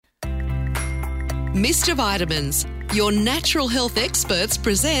Mr. Vitamins, your natural health experts,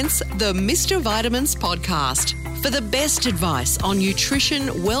 presents the Mr. Vitamins podcast. For the best advice on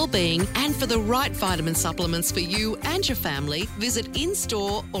nutrition, well-being, and for the right vitamin supplements for you and your family, visit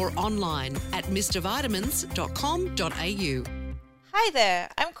in-store or online at mrvitamins.com.au. Hi there,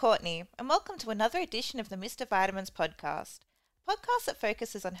 I'm Courtney, and welcome to another edition of the Mr. Vitamins podcast, a podcast that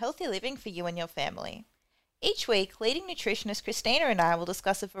focuses on healthy living for you and your family. Each week, leading nutritionist Christina and I will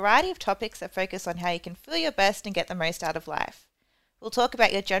discuss a variety of topics that focus on how you can feel your best and get the most out of life. We'll talk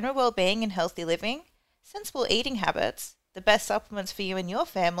about your general well-being and healthy living, sensible eating habits, the best supplements for you and your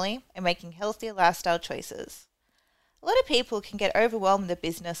family, and making healthier lifestyle choices. A lot of people can get overwhelmed in the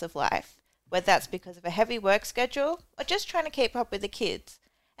business of life, whether that's because of a heavy work schedule or just trying to keep up with the kids,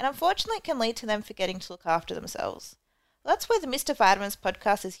 and unfortunately it can lead to them forgetting to look after themselves. Well, that's where the Mr. Vitamins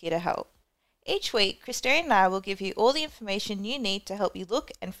podcast is here to help. Each week, Christina and I will give you all the information you need to help you look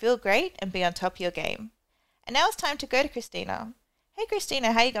and feel great and be on top of your game. And now it's time to go to Christina. Hey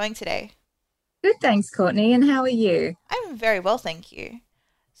Christina, how are you going today? Good, thanks, Courtney. And how are you? I'm very well, thank you.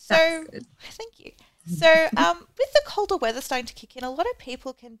 That's good. Thank you. So, with the colder weather starting to kick in, a lot of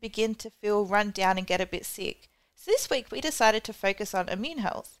people can begin to feel run down and get a bit sick. So this week, we decided to focus on immune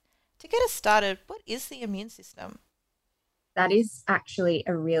health. To get us started, what is the immune system? That is actually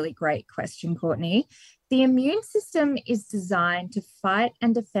a really great question, Courtney. The immune system is designed to fight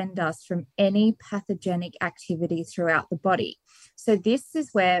and defend us from any pathogenic activity throughout the body. So this is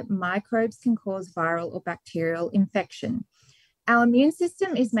where microbes can cause viral or bacterial infection. Our immune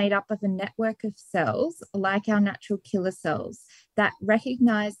system is made up of a network of cells, like our natural killer cells, that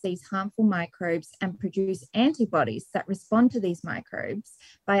recognize these harmful microbes and produce antibodies that respond to these microbes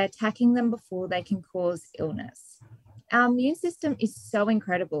by attacking them before they can cause illness. Our immune system is so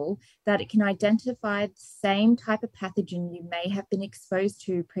incredible that it can identify the same type of pathogen you may have been exposed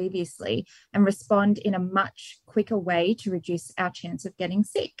to previously and respond in a much quicker way to reduce our chance of getting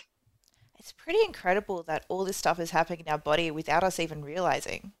sick. It's pretty incredible that all this stuff is happening in our body without us even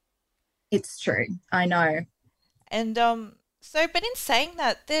realizing. It's true. I know. And but in saying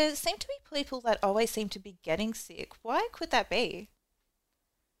that, there seem to be people that always seem to be getting sick. Why could that be?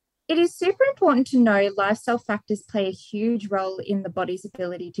 It is super important to know lifestyle factors play a huge role in the body's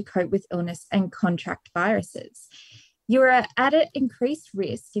ability to cope with illness and contract viruses. You are at an increased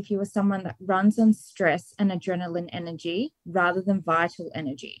risk if you are someone that runs on stress and adrenaline energy rather than vital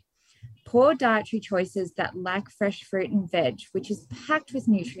energy. Poor dietary choices that lack fresh fruit and veg, which is packed with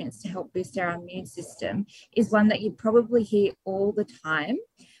nutrients to help boost our immune system, is one that you probably hear all the time.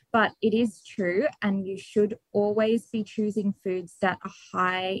 But it is true, and you should always be choosing foods that are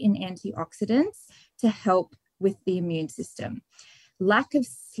high in antioxidants to help with the immune system. Lack of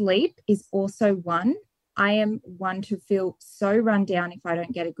sleep is also one. I am one to feel so run down if I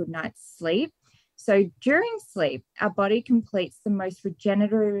don't get a good night's sleep. So during sleep, our body completes the most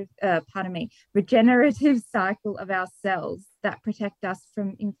regenerative cycle of our cells that protect us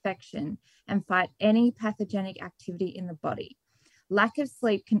from infection and fight any pathogenic activity in the body. Lack of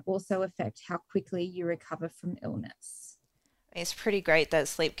sleep can also affect how quickly you recover from illness. It's pretty great that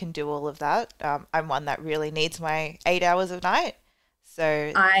sleep can do all of that. I'm one that really needs my 8 hours a night.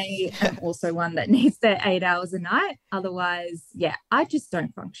 So I am also one that needs their 8 hours a night. Otherwise, I just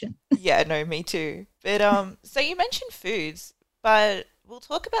don't function. Yeah, no, me too. But so you mentioned foods, but we'll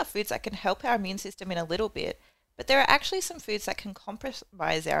talk about foods that can help our immune system in a little bit. But there are actually some foods that can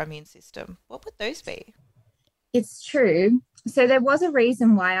compromise our immune system. What would those be? It's true. So there was a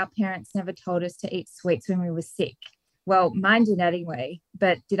reason why our parents never told us to eat sweets when we were sick. Well, mine did anyway,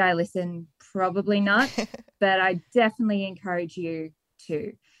 but did I listen? Probably not. But I definitely encourage you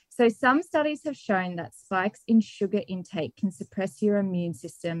to. So some studies have shown that spikes in sugar intake can suppress your immune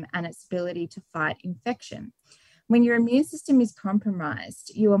system and its ability to fight infection. When your immune system is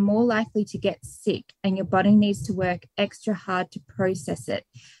compromised, you are more likely to get sick and your body needs to work extra hard to process it.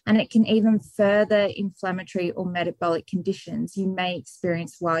 And it can even further inflammatory or metabolic conditions you may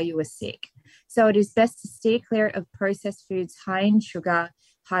experience while you are sick. So it is best to steer clear of processed foods high in sugar,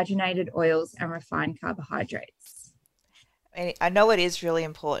 hydrogenated oils, and refined carbohydrates. I know it is really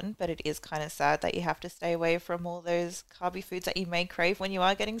important, but it is kind of sad that you have to stay away from all those carby foods that you may crave when you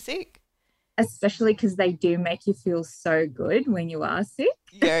are getting sick. Especially because they do make you feel so good when you are sick.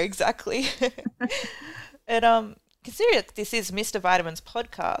 Yeah, exactly. And considering this is Mr. Vitamins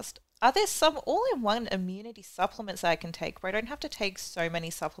podcast, are there some all-in-one immunity supplements that I can take where I don't have to take so many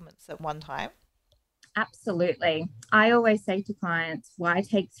supplements at one time? Absolutely. I always say to clients, why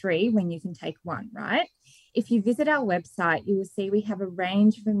take 3 when you can take 1, right? If you visit our website, you will see we have a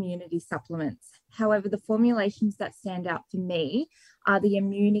range of immunity supplements. However, the formulations that stand out for me are the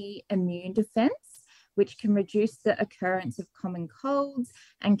Immune Defense, which can reduce the occurrence of common colds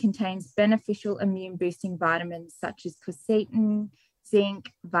and contains beneficial immune boosting vitamins such as quercetin,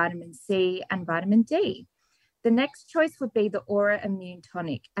 zinc, vitamin C, and vitamin D. The next choice would be the Aura Immune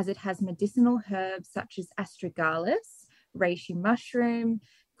Tonic, as it has medicinal herbs such as astragalus, reishi mushroom,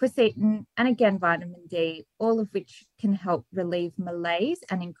 quercetin, and again, vitamin D, all of which can help relieve malaise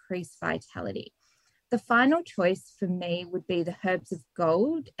and increase vitality. The final choice for me would be the herbs of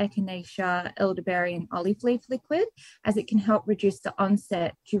gold, echinacea, elderberry, and olive leaf liquid, as it can help reduce the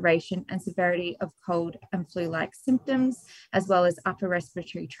onset, duration, and severity of cold and flu-like symptoms, as well as upper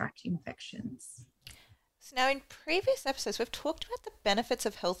respiratory tract infections. So now in previous episodes, we've talked about the benefits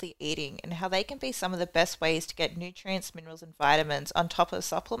of healthy eating and how they can be some of the best ways to get nutrients, minerals, and vitamins on top of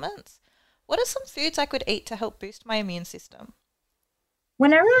supplements. What are some foods I could eat to help boost my immune system?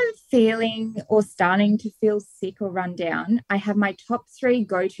 Whenever I'm feeling or starting to feel sick or run down, I have my top 3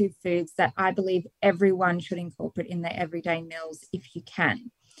 go-to foods that I believe everyone should incorporate in their everyday meals if you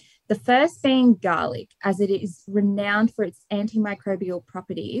can. The first being garlic, as it is renowned for its antimicrobial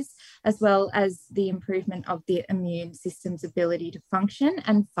properties, as well as the improvement of the immune system's ability to function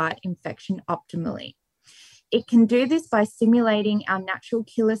and fight infection optimally. It can do this by stimulating our natural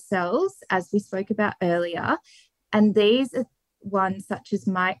killer cells, as we spoke about earlier, and these are ones such as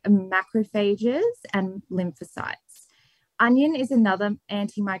macrophages and lymphocytes. Onion is another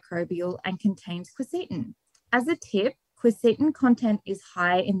antimicrobial and contains quercetin. As a tip, quercetin content is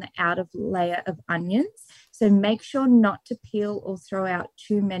high in the outer layer of onions, so make sure not to peel or throw out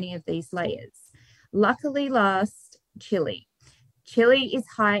too many of these layers. Luckily, last, chili. Chili is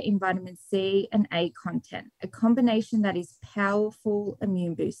high in vitamin C and A content, a combination that is powerful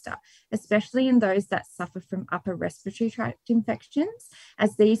immune booster, especially in those that suffer from upper respiratory tract infections,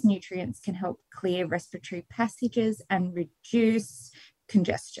 as these nutrients can help clear respiratory passages and reduce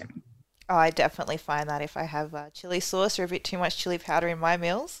congestion. Oh, I definitely find that if I have chili sauce or a bit too much chili powder in my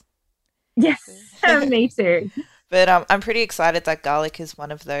meals. Yes, me too. But I'm pretty excited that garlic is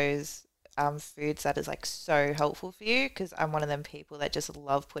one of those foods that is like so helpful for you, because I'm one of them people that just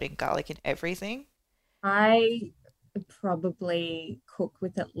love putting garlic in everything. I probably cook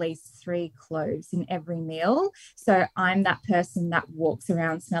with at least 3 cloves in every meal. So I'm that person that walks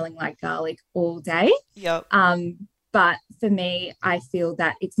around smelling like garlic all day. Yep. But for me, I feel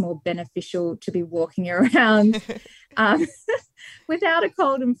that it's more beneficial to be walking around without a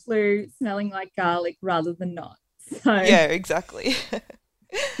cold and flu smelling like garlic rather than not. So yeah, exactly.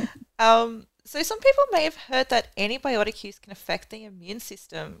 So some people may have heard that antibiotic use can affect the immune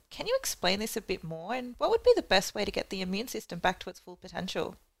system. Can you explain this a bit more, and what would be the best way to get the immune system back to its full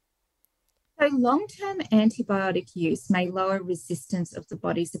potential? So long-term antibiotic use may lower resistance of the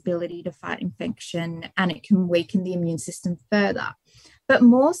body's ability to fight infection, and it can weaken the immune system further. But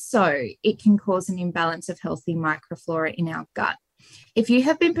more so, it can cause an imbalance of healthy microflora in our gut. If you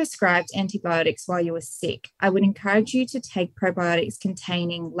have been prescribed antibiotics while you were sick, I would encourage you to take probiotics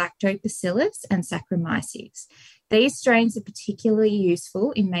containing Lactobacillus and Saccharomyces. These strains are particularly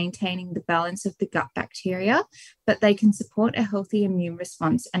useful in maintaining the balance of the gut bacteria, but they can support a healthy immune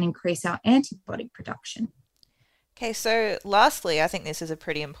response and increase our antibody production. Okay, so lastly, I think this is a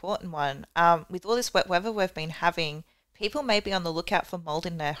pretty important one. With all this wet weather we've been having, people may be on the lookout for mold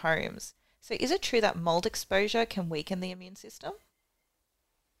in their homes. So is it true that mold exposure can weaken the immune system?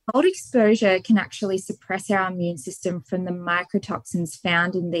 Mold exposure can actually suppress our immune system from the mycotoxins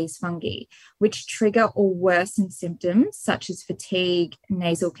found in these fungi, which trigger or worsen symptoms such as fatigue,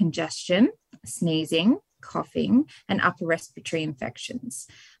 nasal congestion, sneezing, coughing, and upper respiratory infections.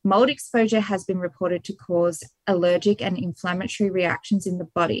 Mold exposure has been reported to cause allergic and inflammatory reactions in the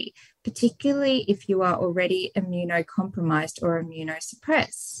body, particularly if you are already immunocompromised or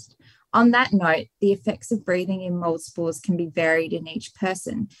immunosuppressed. On that note, the effects of breathing in mold spores can be varied in each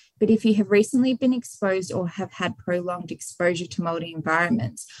person, but if you have recently been exposed or have had prolonged exposure to moldy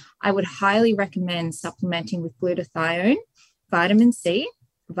environments, I would highly recommend supplementing with glutathione, vitamin C,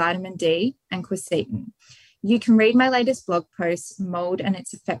 vitamin D, and quercetin. You can read my latest blog post, Mold and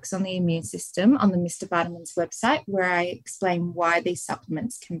its Effects on the Immune System, on the Mr. Vitamins website, where I explain why these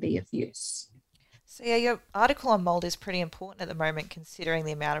supplements can be of use. So yeah, your article on mold is pretty important at the moment, considering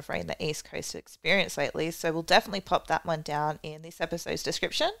the amount of rain the East Coast has experienced lately. So we'll definitely pop that one down in this episode's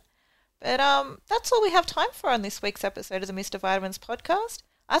description. But that's all we have time for on this week's episode of the Mr. Vitamins podcast.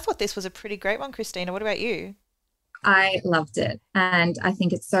 I thought this was a pretty great one, Christina. What about you? I loved it, and I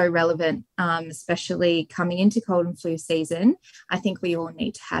think it's so relevant, especially coming into cold and flu season. I think we all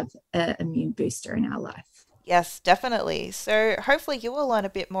need to have an immune booster in our life. Yes, definitely. So hopefully you will learn a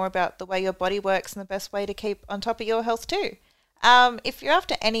bit more about the way your body works and the best way to keep on top of your health too. If you're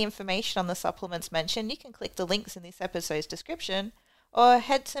after any information on the supplements mentioned, you can click the links in this episode's description or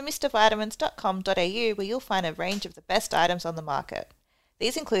head to mrvitamins.com.au where you'll find a range of the best items on the market.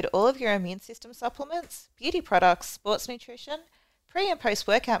 These include all of your immune system supplements, beauty products, sports nutrition, pre- and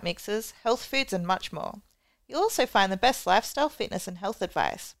post-workout mixes, health foods and much more. You'll also find the best lifestyle, fitness and health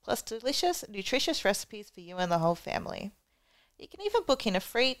advice, plus delicious, nutritious recipes for you and the whole family. You can even book in a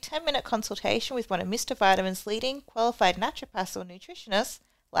free 10-minute consultation with one of Mr. Vitamin's leading qualified naturopaths or nutritionists,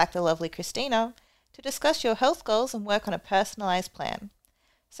 like the lovely Christina, to discuss your health goals and work on a personalised plan.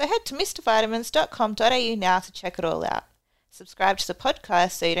 So head to mrvitamins.com.au now to check it all out. Subscribe to the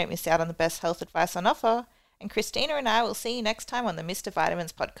podcast so you don't miss out on the best health advice on offer, and Christina and I will see you next time on the Mr.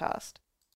 Vitamins podcast.